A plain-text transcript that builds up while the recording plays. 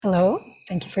Hello,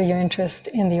 thank you for your interest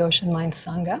in the Ocean Mind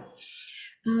Sangha.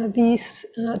 These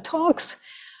talks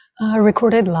are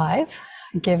recorded live.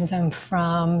 I give them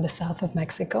from the south of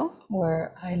Mexico,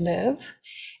 where I live,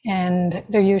 and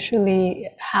they usually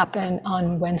happen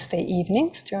on Wednesday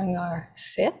evenings during our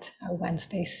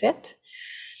Wednesday sit.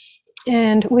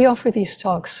 And we offer these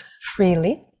talks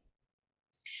freely.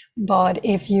 But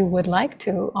if you would like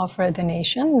to offer a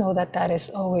donation, know that that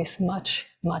is always much,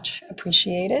 much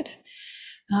appreciated.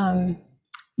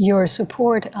 Your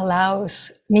support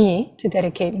allows me to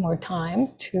dedicate more time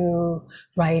to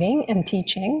writing and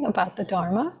teaching about the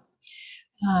Dharma.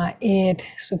 It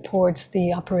supports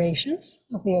the operations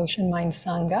of the Ocean Mind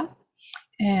Sangha,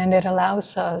 and it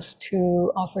allows us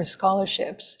to offer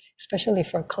scholarships, especially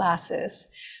for classes,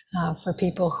 for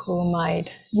people who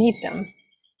might need them.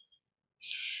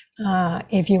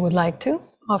 If you would like to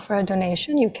offer a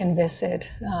donation, you can visit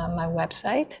my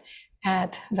website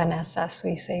at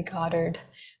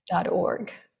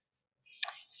vanessasuisegoddard.org.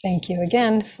 Thank you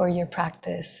again for your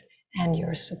practice and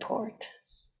your support.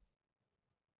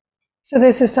 So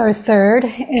this is our third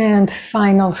and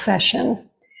final session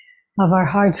of our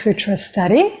Heart Sutra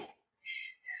study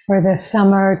for the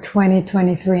summer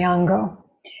 2023 Ango.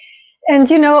 And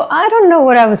I don't know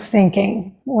what I was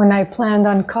thinking when I planned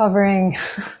on covering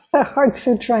the Heart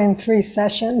Sutra in 3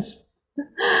 sessions.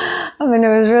 I mean,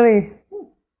 it was really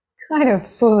kind of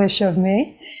foolish of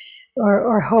me,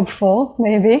 or hopeful,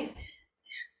 maybe,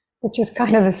 which is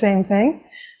kind of the same thing.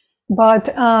 But,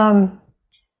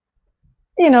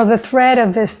 the thread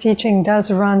of this teaching does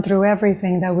run through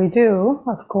everything that we do,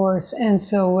 of course, and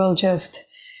so we'll just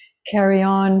carry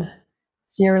on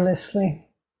fearlessly.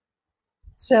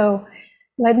 So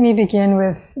let me begin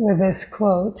with this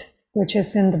quote, which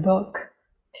is in the book.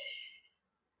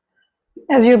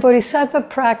 As your bodhisattva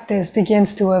practice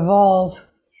begins to evolve,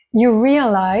 you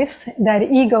realize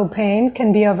that ego pain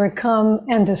can be overcome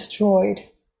and destroyed.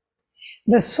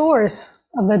 The source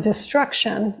of the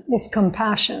destruction is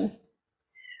compassion,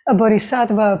 a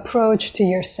bodhisattva approach to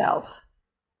yourself.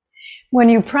 When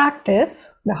you practice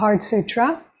the Heart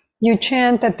Sutra, you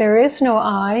chant that there is no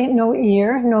eye, no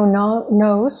ear, no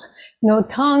nose, no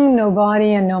tongue, no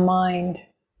body, and no mind.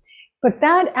 But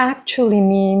that actually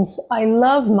means I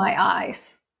love my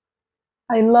eyes.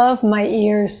 I love my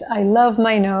ears, I love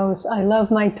my nose, I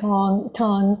love my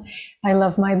tongue, I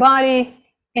love my body,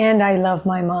 and I love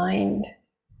my mind.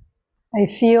 I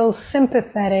feel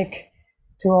sympathetic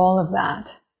to all of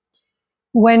that.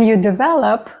 When you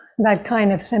develop that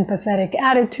kind of sympathetic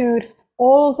attitude,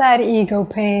 all that ego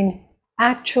pain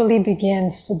actually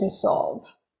begins to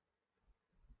dissolve.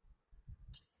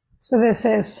 So this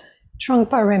is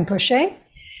Trungpa Rinpoche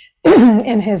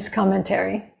in his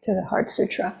commentary to the Heart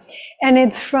Sutra. And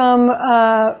it's from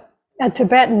a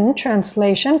Tibetan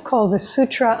translation called the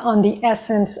Sutra on the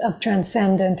Essence of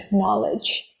Transcendent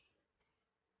Knowledge,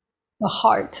 the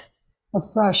Heart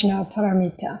of Prajna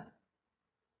Paramita.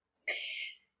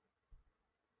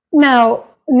 Now,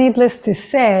 needless to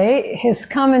say, his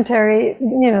commentary,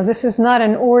 this is not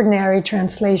an ordinary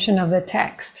translation of the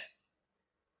text.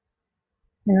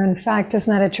 In fact, it's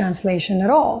not a translation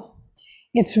at all.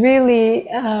 It's really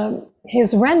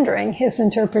his rendering, his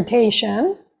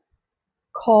interpretation,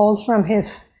 called from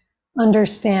his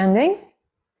understanding.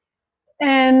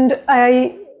 And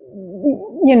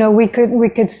we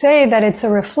could say that it's a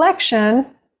reflection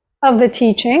of the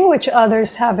teaching which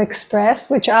others have expressed,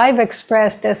 which I've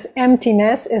expressed as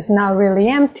emptiness is not really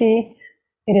empty,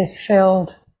 it is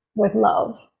filled with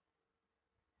love.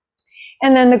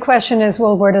 And then the question is,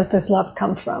 well, where does this love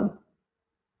come from?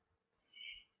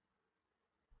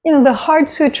 The Heart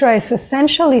Sutra is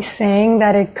essentially saying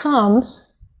that it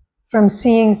comes from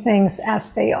seeing things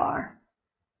as they are.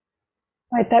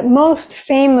 Right? That most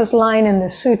famous line in the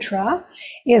sutra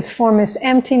is form is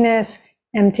emptiness,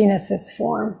 emptiness is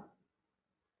form.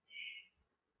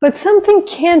 But something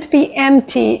can't be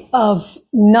empty of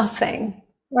nothing,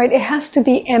 right? It has to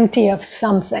be empty of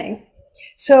something.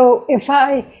 So if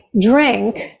I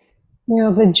drink,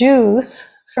 the juice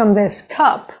from this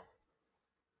cup,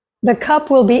 the cup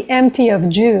will be empty of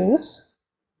juice,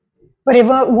 but it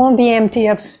won't be empty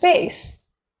of space.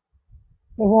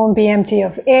 It won't be empty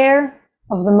of air,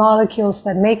 of the molecules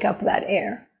that make up that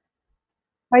air.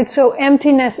 Right? So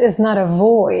emptiness is not a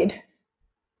void.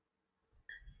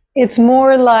 It's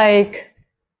more like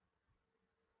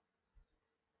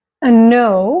a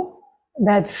no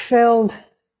that's filled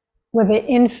with the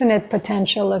infinite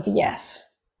potential of yes.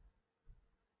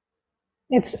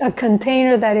 It's a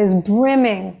container that is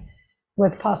brimming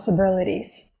with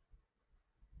possibilities.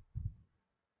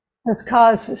 As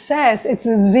Kaz says, it's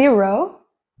a zero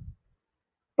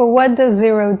But what does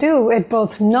zero do? It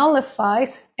both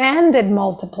nullifies and it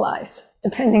multiplies,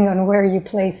 depending on where you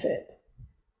place it.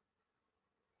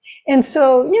 And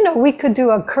so, we could do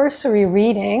a cursory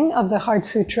reading of the Heart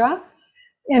Sutra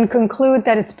and conclude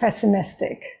that it's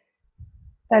pessimistic,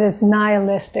 that it's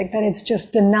nihilistic, that it's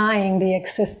just denying the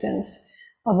existence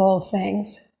of all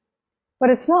things. But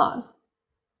it's not.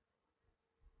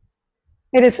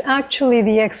 It is actually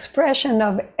the expression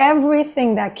of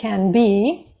everything that can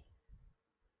be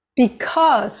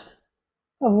because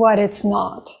of what it's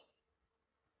not.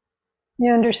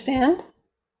 You understand?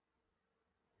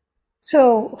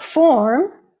 So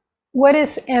form, what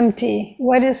is empty?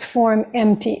 What is form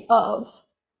empty of?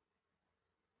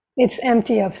 It's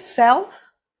empty of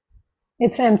self.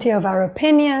 It's empty of our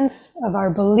opinions, of our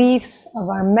beliefs, of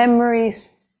our memories,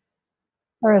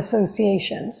 our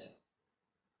associations.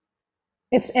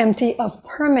 It's empty of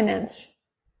permanence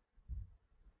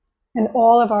and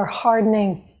all of our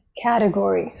hardening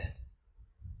categories.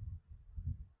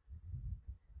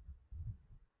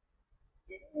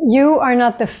 You are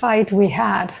not the fight we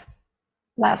had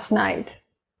last night.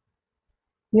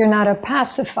 You're not a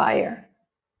pacifier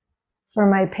for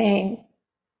my pain.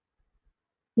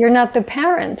 You're not the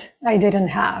parent I didn't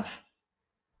have.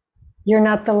 You're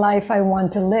not the life I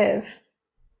want to live.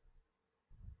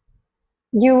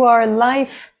 You are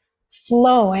life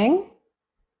flowing,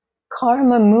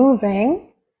 karma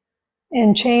moving,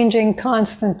 and changing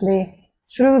constantly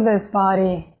through this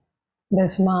body,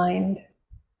 this mind.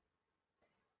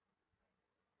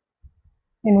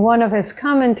 In one of his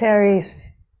commentaries,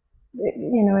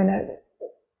 Thich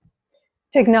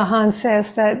Nhat Hanh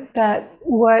says that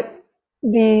what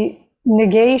the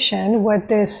negation, what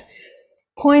this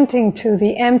pointing to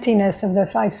the emptiness of the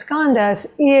five skandhas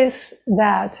is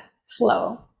that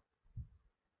flow.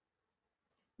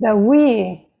 That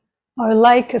we are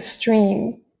like a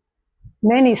stream,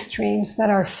 many streams that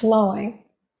are flowing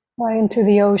right into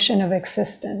the ocean of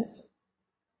existence.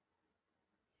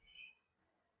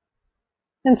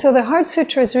 And so the Heart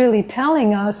Sutra is really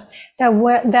telling us that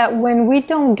when we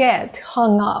don't get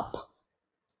hung up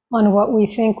on what we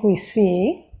think we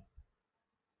see,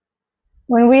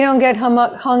 when we don't get hung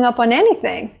up on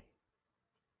anything,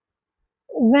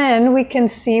 then we can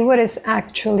see what is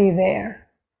actually there.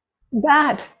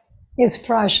 That is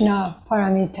prajna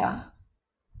paramita.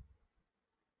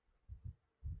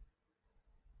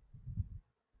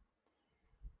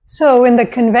 So in the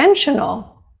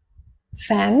conventional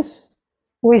sense,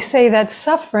 we say that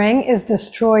suffering is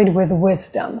destroyed with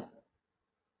wisdom.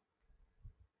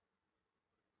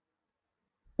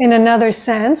 In another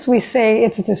sense, we say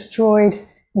it's destroyed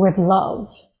with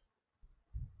love.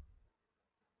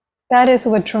 That is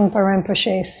what Trungpa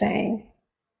Rinpoche is saying.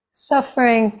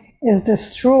 Suffering is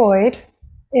destroyed,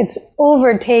 it's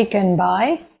overtaken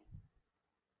by,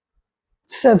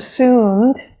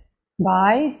 subsumed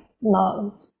by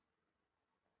love.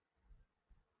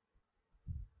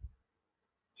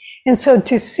 And so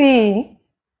to see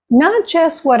not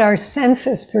just what our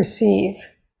senses perceive,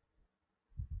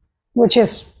 which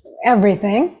is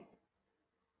everything,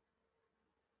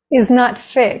 is not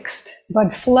fixed,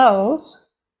 but flows,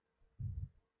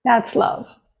 that's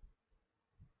love.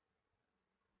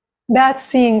 That's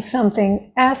seeing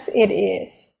something as it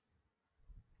is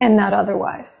and not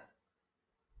otherwise.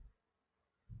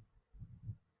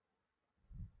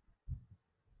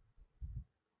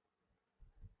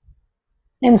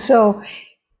 And so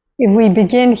if we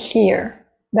begin here,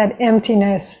 that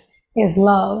emptiness is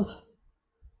love,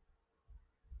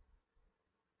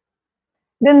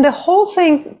 then the whole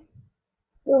thing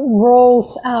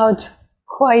rolls out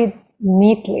quite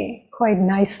neatly, quite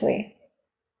nicely.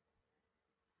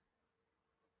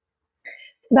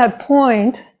 That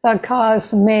point that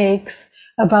Kaz makes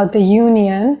about the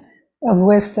union of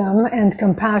wisdom and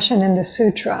compassion in the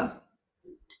sutra.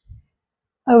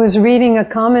 I was reading a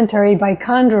commentary by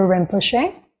Khandro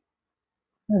Rinpoche,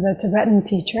 the Tibetan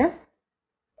teacher,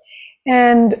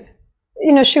 and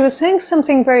she was saying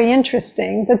something very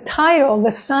interesting. The title,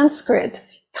 the Sanskrit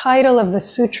title of the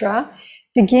sutra,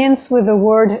 begins with the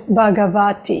word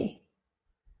Bhagavati,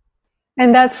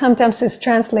 and that sometimes is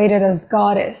translated as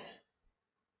goddess,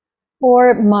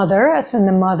 or mother, as in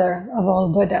the mother of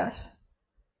all Buddhas.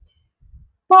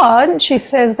 But she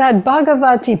says that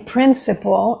Bhagavati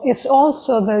principle is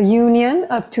also the union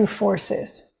of two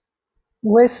forces: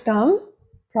 wisdom,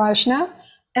 prajna,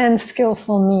 and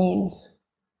skillful means,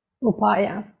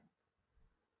 upaya.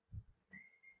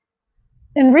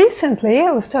 And recently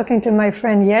I was talking to my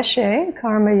friend Yeshe,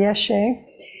 Karma Yeshe,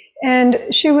 and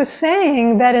she was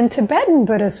saying that in Tibetan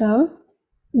Buddhism,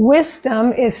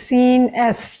 wisdom is seen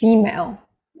as female,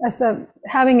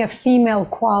 having a female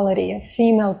quality, a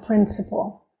female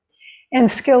principle. And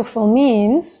skillful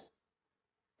means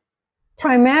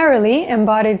primarily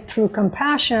embodied through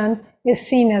compassion is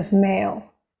seen as male.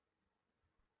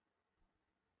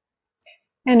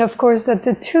 And of course that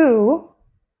the two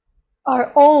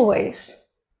are always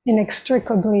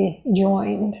inextricably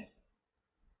joined.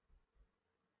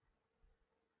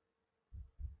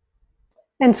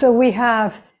 And so we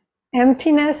have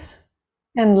emptiness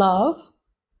and love.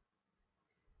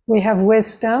 We have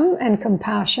wisdom and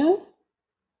compassion.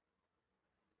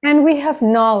 And we have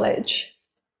knowledge.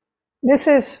 This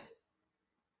is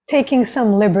taking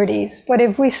some liberties. But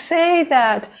if we say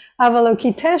that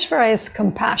Avalokiteshvara is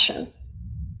compassion,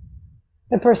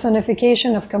 the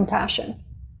personification of compassion,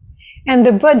 and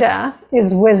the Buddha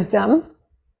is wisdom,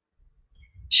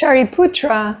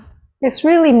 Shariputra is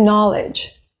really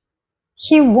knowledge.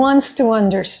 He wants to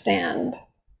understand.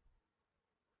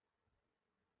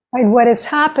 Right? What is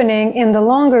happening in the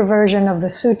longer version of the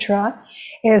sutra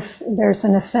is there's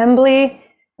an assembly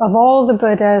of all the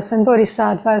Buddhas and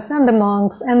Bodhisattvas and the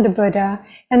monks and the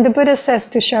Buddha says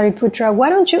to Shariputra, why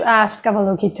don't you ask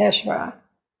Avalokiteshvara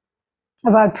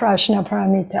about Prajna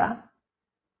Paramita?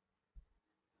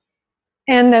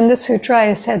 And then the sutra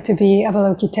is said to be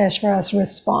Avalokiteshvara's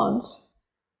response.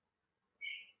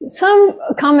 Some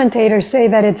commentators say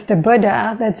that it's the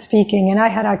Buddha that's speaking, and I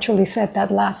had actually said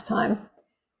that last time.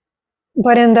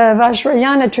 But in the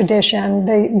Vajrayana tradition,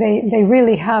 they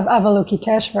really have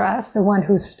Avalokiteshvara as the one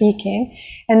who's speaking.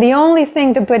 And the only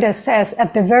thing the Buddha says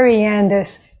at the very end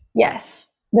is,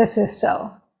 yes, this is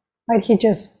so. Right?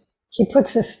 He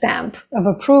puts a stamp of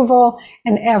approval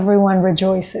and everyone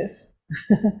rejoices.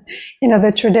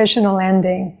 The traditional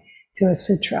ending to a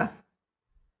sutra.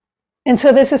 And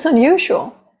so this is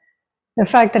unusual. The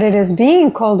fact that it is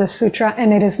being called a sutra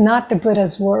and it is not the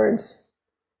Buddha's words.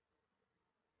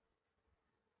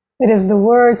 It is the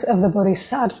words of the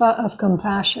Bodhisattva of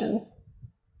compassion.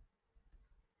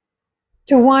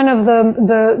 To one of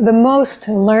the most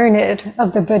learned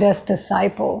of the Buddha's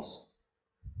disciples.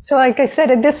 So like I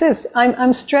said,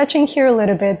 I'm stretching here a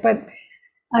little bit, but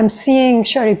I'm seeing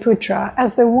Shariputra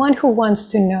as the one who wants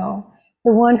to know,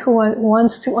 the one who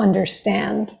wants to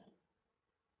understand,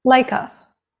 like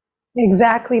us,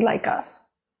 exactly like us.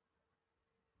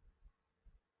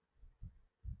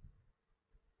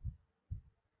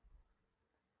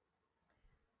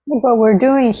 What we're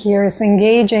doing here is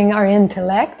engaging our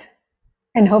intellect,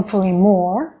 and hopefully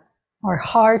more, our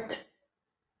heart,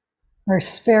 our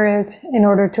spirit, in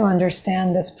order to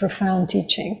understand this profound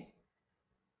teaching.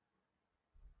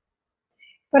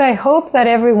 But I hope that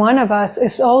every one of us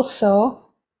is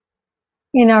also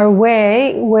in our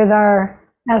way with our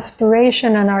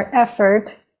aspiration and our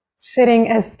effort, sitting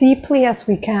as deeply as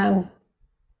we can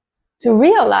to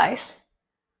realize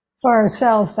for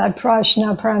ourselves that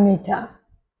Prajna Paramita.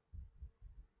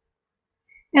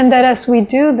 And that as we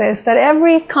do this, that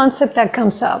every concept that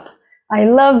comes up, I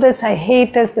love this, I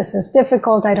hate this, this is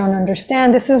difficult, I don't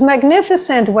understand, this is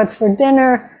magnificent, what's for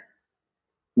dinner,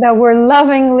 that we're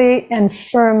lovingly and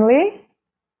firmly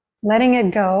letting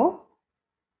it go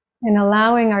and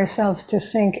allowing ourselves to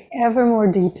sink ever more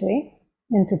deeply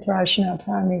into Prajna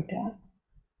Paramita,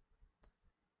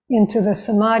 into the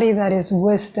samadhi that is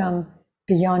wisdom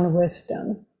beyond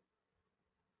wisdom.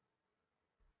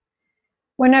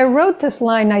 When I wrote this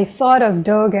line, I thought of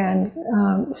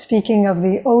Dogen speaking of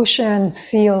the ocean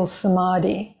seal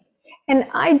samadhi. And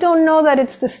I don't know that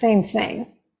it's the same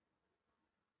thing.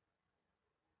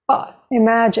 But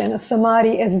imagine a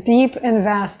samadhi as deep and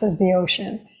vast as the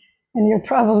ocean. And you're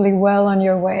probably well on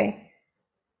your way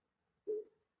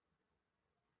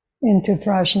into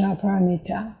Prajna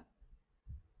Paramita.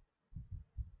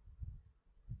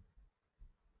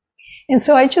 And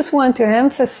so I just want to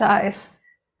emphasize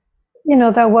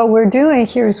that what we're doing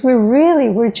here is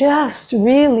we're just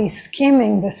really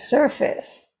skimming the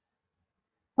surface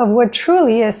of what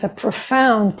truly is a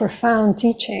profound, profound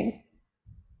teaching.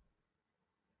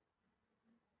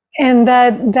 And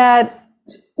that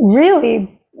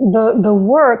really the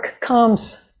work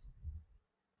comes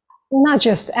not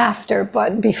just after,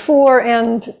 but before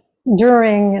and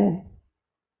during. And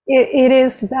it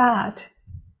is that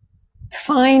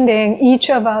each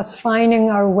of us finding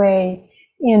our way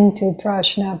into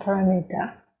Prajna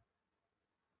Paramita.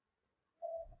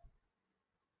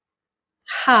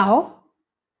 How?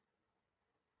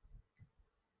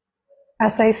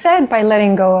 As I said, by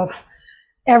letting go of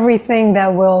everything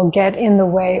that will get in the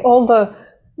way, all the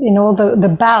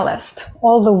ballast,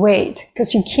 all the weight,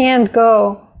 because you can't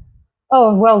go,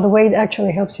 the weight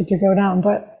actually helps you to go down,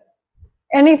 but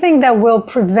anything that will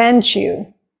prevent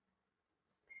you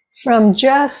from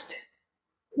just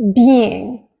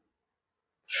being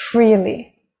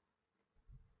freely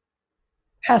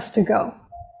has to go.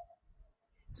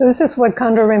 So this is what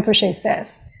Khandro Rinpoche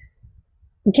says.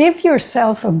 Give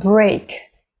yourself a break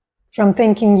from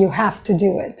thinking you have to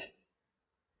do it.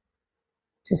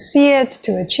 To see it,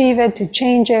 to achieve it, to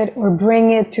change it, or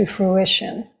bring it to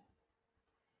fruition.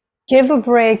 Give a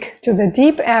break to the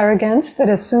deep arrogance that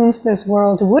assumes this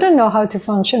world wouldn't know how to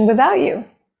function without you.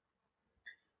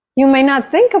 You may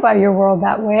not think about your world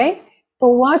that way, but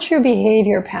watch your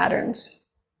behavior patterns.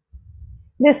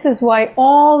 This is why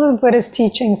all the Buddhist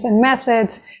teachings and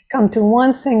methods come to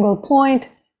one single point: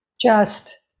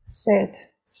 just sit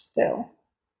still.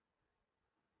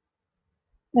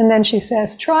 And then she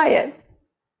says, try it.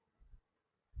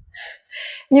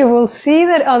 You will see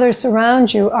that others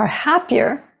around you are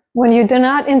happier when you do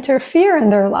not interfere in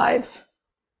their lives.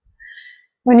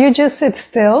 When you just sit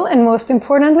still, and most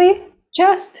importantly,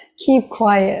 just keep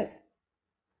quiet.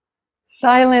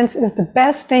 Silence is the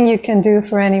best thing you can do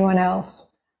for anyone else.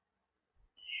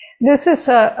 This is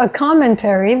a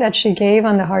commentary that she gave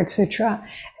on the Heart Sutra.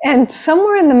 And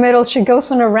somewhere in the middle, she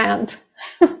goes on a rant.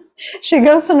 She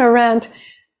goes on a rant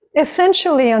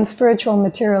essentially on spiritual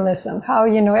materialism. How,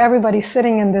 everybody's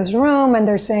sitting in this room and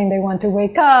they're saying they want to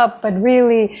wake up, but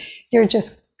really you're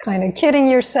just kind of kidding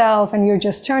yourself and you're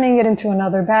just turning it into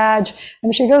another badge.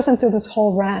 And she goes into this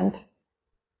whole rant.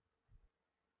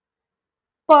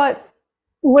 But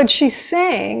what she's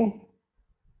saying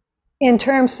in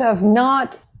terms of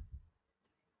not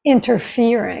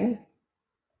interfering,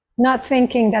 not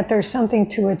thinking that there's something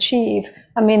to achieve.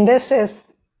 I mean, this is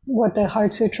what the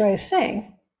Heart Sutra is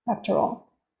saying, after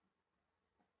all.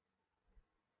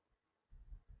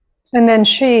 And then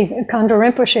Khandro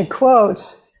Rinpoche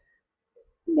quotes,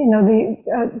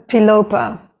 the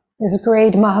Tilopa, this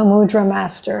great Mahamudra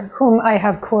master, whom I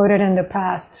have quoted in the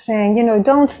past, saying,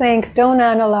 don't think, don't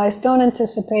analyze, don't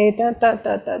anticipate, don't,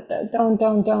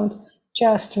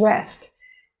 just rest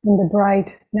in the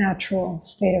bright, natural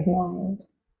state of mind.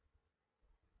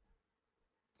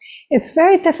 It's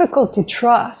very difficult to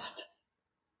trust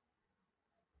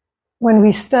when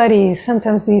we study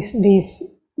sometimes these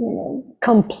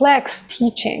complex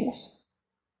teachings.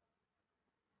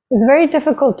 It's very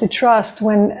difficult to trust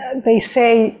when they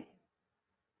say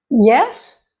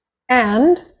yes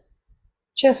and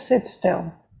just sit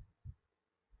still.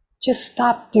 Just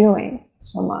stop doing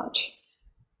so much.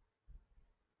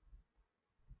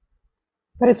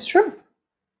 But it's true.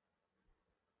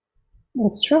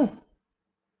 It's true.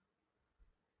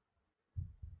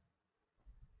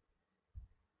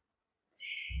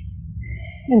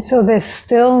 And so this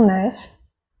stillness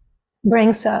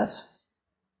brings us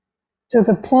to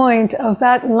the point of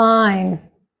that line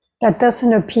that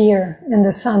doesn't appear in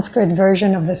the Sanskrit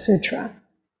version of the sutra,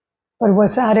 but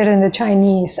was added in the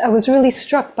Chinese. I was really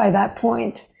struck by that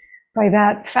point, by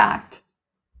that fact.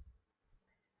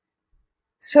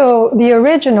 So the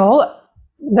original,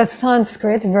 the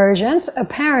Sanskrit versions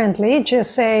apparently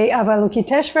just say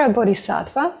Avalokiteshvara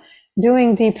Bodhisattva,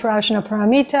 doing the Prajna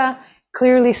Paramita,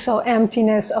 clearly saw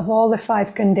emptiness of all the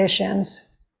 5 conditions.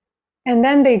 And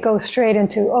then they go straight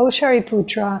into, O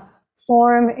Shariputra,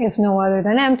 form is no other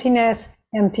than emptiness,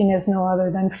 emptiness no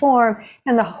other than form,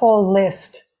 and the whole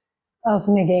list of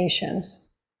negations.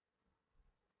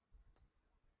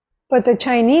 But the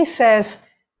Chinese says,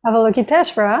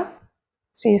 Avalokiteshvara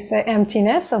sees the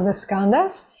emptiness of the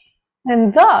skandhas,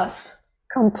 and thus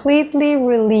completely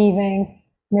relieving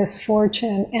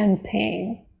misfortune and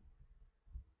pain.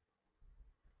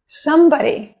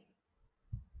 Somebody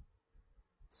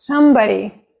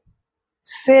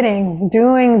sitting,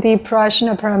 doing the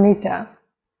Prajna Paramita,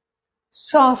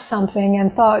 saw something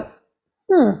and thought,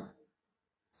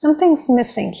 something's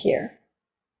missing here.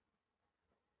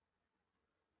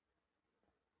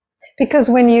 Because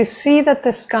when you see that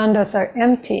the skandhas are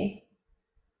empty,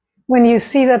 when you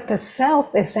see that the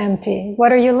self is empty,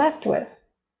 what are you left with?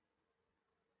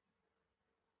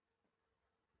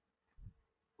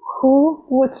 Who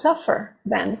would suffer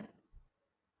then?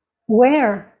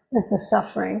 Where is the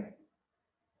suffering?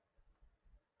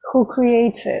 Who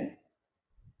creates it?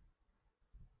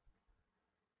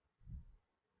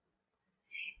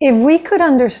 If we could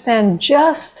understand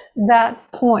just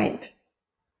that point,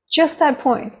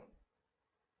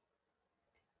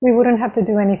 we wouldn't have to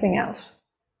do anything else.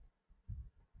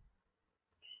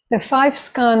 The 5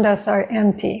 skandhas are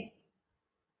empty.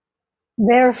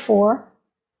 Therefore,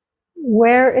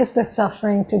 where is the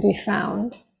suffering to be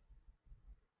found?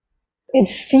 It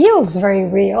feels very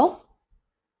real.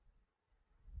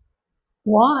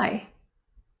 Why?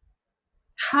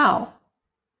 How?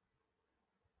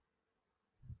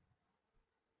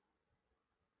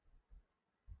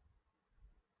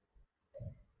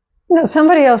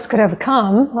 Somebody else could have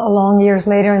come along years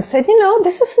later and said,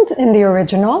 this isn't in the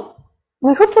original. I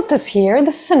mean, who put this here?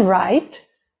 This isn't right.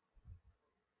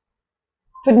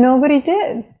 But nobody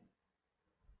did.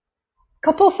 A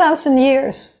couple thousand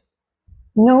years,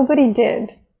 nobody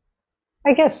did.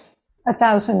 I guess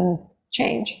 1,000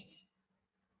 change.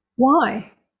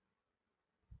 Why?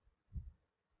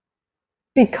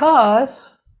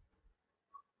 Because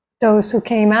those who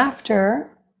came after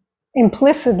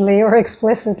implicitly or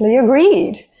explicitly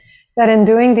agreed that in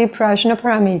doing the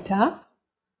Prajnaparamita,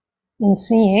 in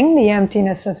seeing the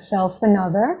emptiness of self and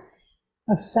other,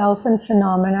 of self and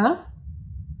phenomena,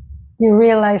 you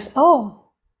realize,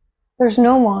 there's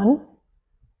no one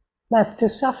left to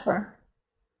suffer.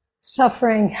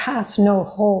 Suffering has no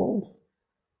hold.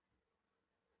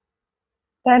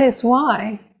 That is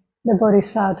why the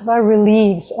Bodhisattva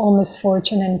relieves all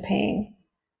misfortune and pain.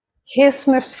 His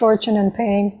misfortune and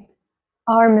pain,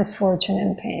 our misfortune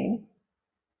and pain.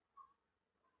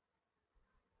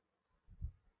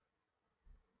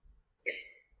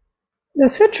 The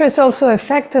sutra is also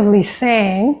effectively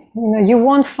saying, you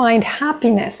won't find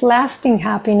happiness, lasting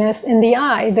happiness, in the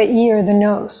eye, the ear, the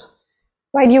nose,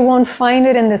 right? You won't find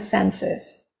it in the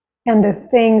senses and the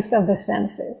things of the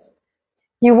senses.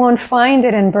 You won't find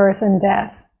it in birth and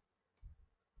death,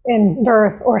 in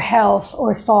birth or health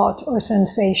or thought or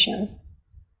sensation.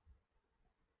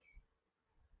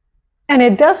 And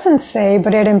it doesn't say,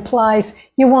 but it implies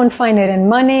you won't find it in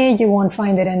money, you won't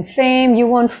find it in fame, you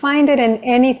won't find it in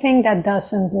anything that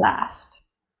doesn't last.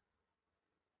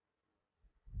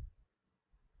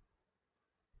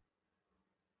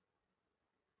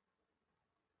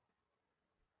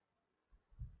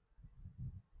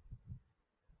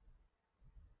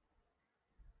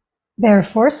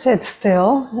 Therefore, sit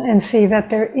still and see that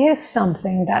there is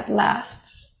something that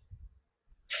lasts,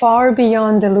 far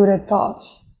beyond deluded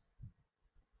thoughts.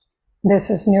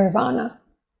 This is nirvana.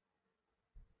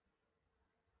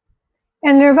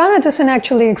 And nirvana doesn't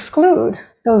actually exclude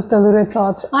those deluded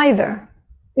thoughts either.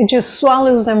 It just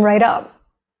swallows them right up.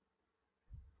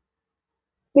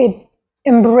 It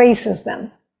embraces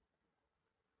them.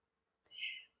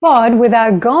 But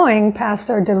without going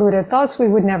past our deluded thoughts, we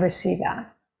would never see that.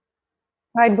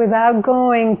 Right? Without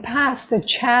going past the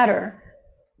chatter,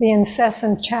 the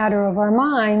incessant chatter of our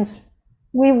minds,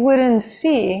 we wouldn't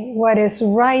see what is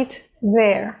right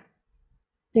there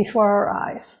before our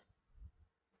eyes.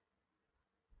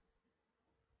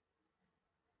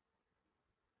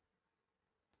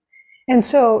 And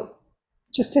so,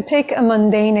 just to take a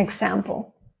mundane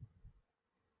example,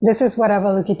 this is what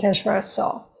Avalokiteshvara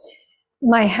saw.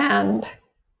 My hand,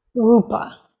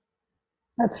 rupa,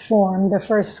 that's form, the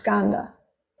first skanda.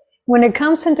 When it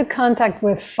comes into contact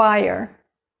with fire,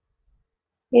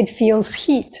 it feels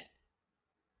heat.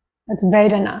 That's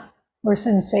vedana, or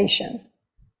sensation.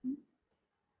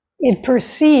 It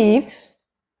perceives,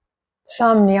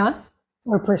 samnya,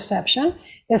 or perception,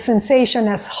 the sensation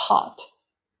as hot.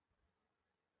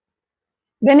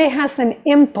 Then it has an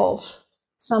impulse,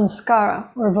 samskara,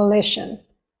 or volition,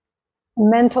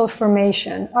 mental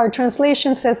formation. Our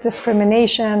translation says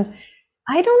discrimination.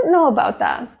 I don't know about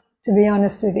that, to be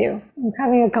honest with you. I'm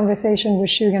having a conversation with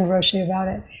Shugen Roshi about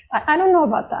it. I don't know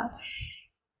about that.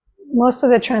 Most of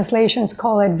the translations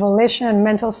call it volition,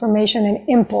 mental formation, and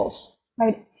impulse,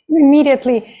 right?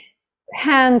 Immediately,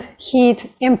 hand,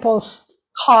 heat, impulse,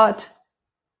 hot,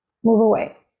 move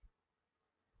away.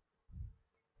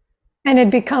 And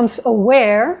it becomes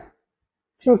aware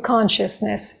through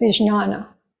consciousness, vijnana.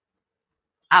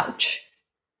 Ouch.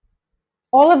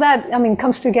 All of that,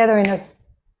 comes together in a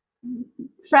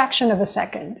fraction of a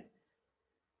second.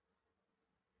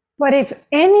 But if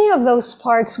any of those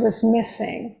parts was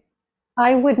missing,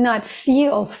 I would not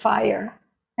feel fire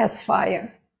as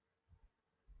fire.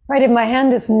 Right? If my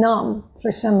hand is numb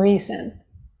for some reason,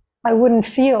 I wouldn't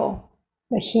feel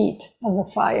the heat of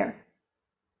the fire.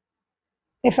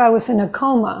 If I was in a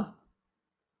coma,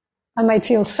 I might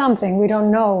feel something, we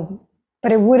don't know,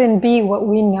 but it wouldn't be what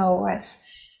we know as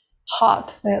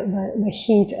hot, the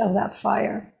heat of that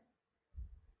fire.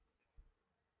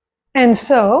 And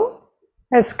so,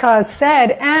 as Kaz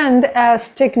said, and as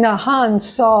Thich Nhat Hanh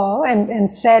saw and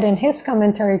said in his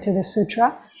commentary to the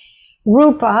sutra,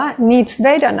 rupa needs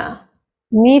vedana,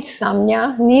 needs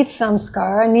samnya, needs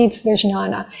samskara, needs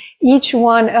vijnana. Each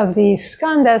one of these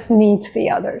skandhas needs the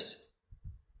others.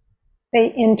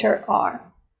 They inter-are.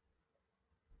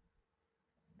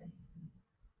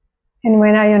 And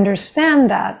when I understand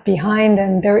that behind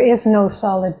them there is no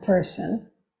solid person,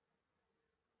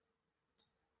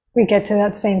 we get to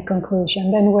that same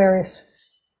conclusion. Then where is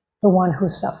the one who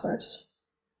suffers?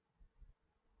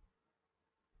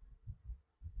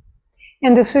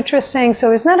 And the sutra is saying,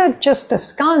 so it's not just the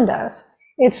skandhas,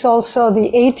 it's also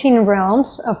the 18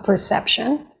 realms of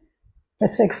perception, the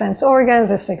 6 sense organs,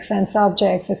 the 6 sense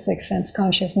objects, the 6 sense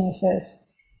consciousnesses,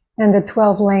 and the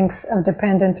 12 links of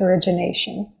dependent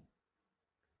origination.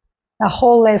 A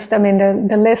whole list, I mean,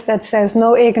 the list that says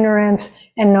no ignorance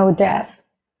and no death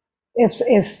is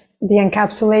the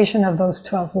encapsulation of those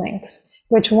 12 links,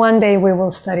 which one day we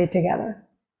will study together.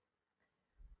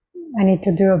 I need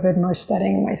to do a bit more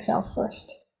studying myself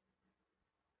first.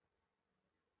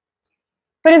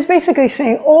 But it's basically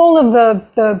saying all of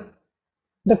the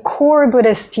core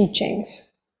Buddhist teachings.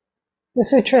 The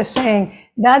sutra is saying,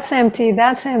 that's empty,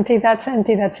 that's empty, that's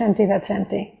empty, that's empty, that's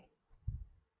empty.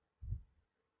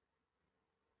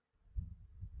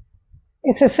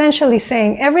 It's essentially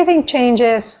saying everything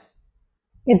changes,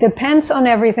 it depends on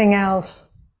everything else,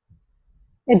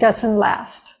 it doesn't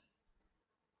last.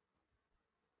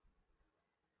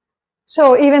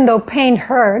 So even though pain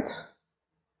hurts,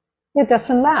 it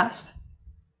doesn't last.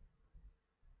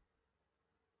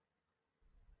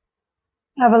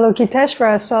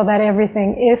 Avalokiteshvara saw that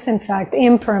everything is in fact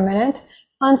impermanent,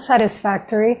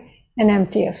 unsatisfactory, and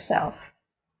empty of self.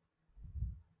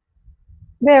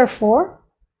 Therefore,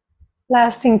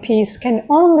 lasting peace can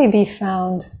only be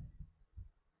found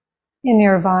in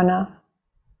nirvana.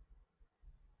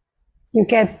 You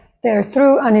get there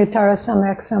through Anuttara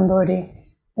Samyak Sambodhi,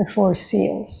 the 4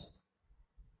 seals.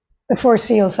 The 4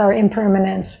 seals are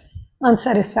impermanence,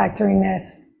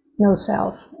 unsatisfactoriness, no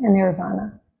self, and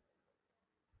nirvana.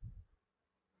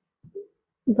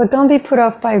 But don't be put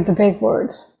off by the big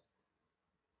words.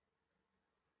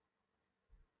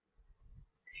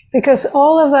 Because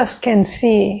all of us can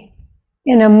see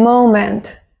in a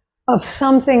moment of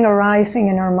something arising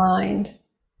in our mind,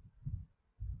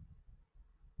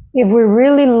 if we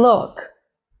really look,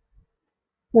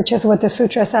 which is what the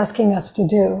sutra is asking us to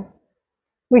do,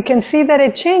 we can see that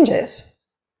it changes.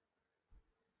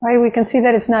 Right? We can see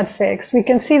that it's not fixed. We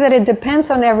can see that it depends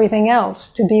on everything else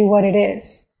to be what it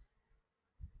is.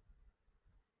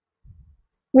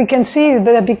 We can see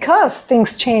that because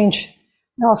things change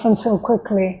often so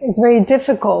quickly, it's very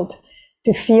difficult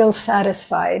to feel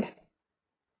satisfied.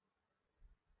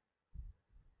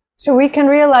 So we can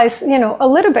realize, a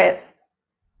little bit,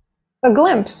 a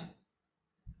glimpse,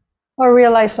 or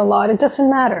realize a lot. It doesn't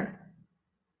matter.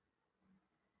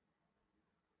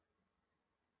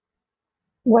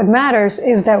 What matters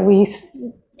is that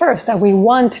that we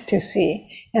want to see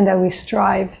and that we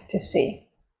strive to see.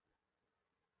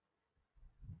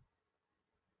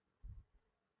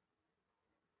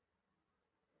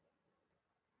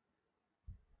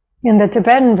 In the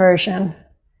Tibetan version,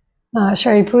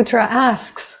 Shariputra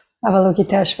asks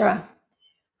Avalokiteshvara,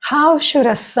 how should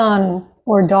a son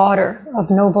or daughter of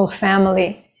noble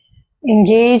family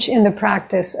engage in the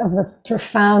practice of the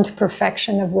profound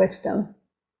perfection of wisdom?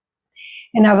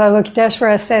 And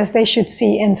Avalokiteshvara says they should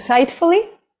see insightfully,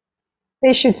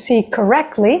 they should see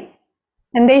correctly,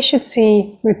 and they should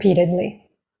see repeatedly.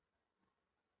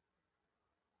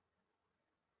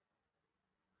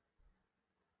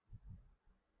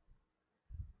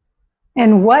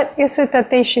 And what is it that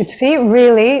they should see?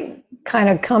 Really, kind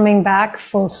of coming back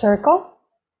full circle,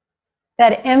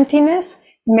 that emptiness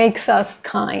makes us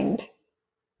kind.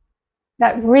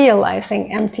 That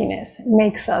realizing emptiness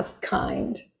makes us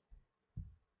kind.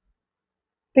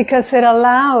 Because it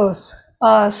allows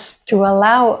us to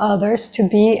allow others to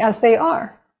be as they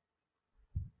are.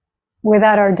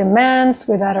 Without our demands,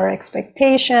 without our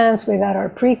expectations, without our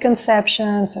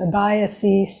preconceptions, our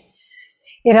biases.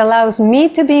 It allows me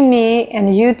to be me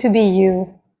and you to be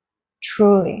you,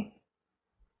 truly.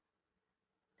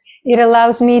 It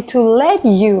allows me to let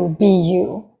you be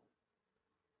you,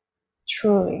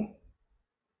 truly.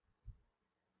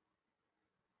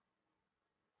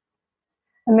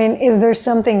 I mean, is there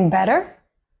something better?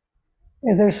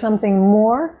 Is there something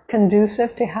more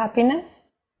conducive to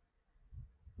happiness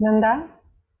than that?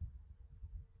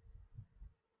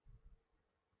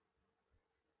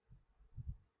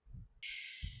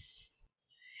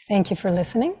 Thank you for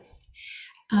listening.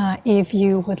 If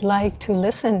you would like to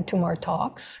listen to more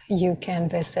talks, you can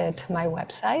visit my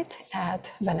website at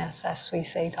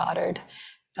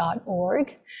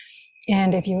vanessasuisegoddard.org.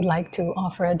 And if you would like to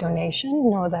offer a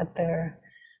donation, know that they're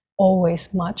always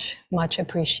much, much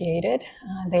appreciated.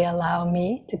 They allow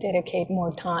me to dedicate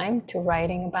more time to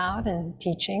writing about and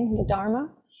teaching the Dharma.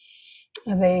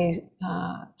 They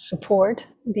support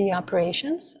the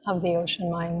operations of the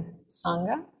Ocean Mind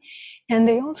Sangha. And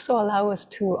they also allow us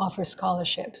to offer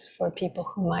scholarships for people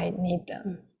who might need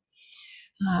them.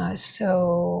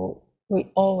 So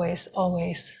we always,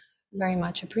 always very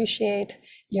much appreciate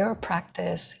your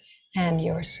practice and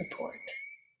your support.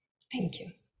 Thank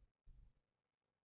you.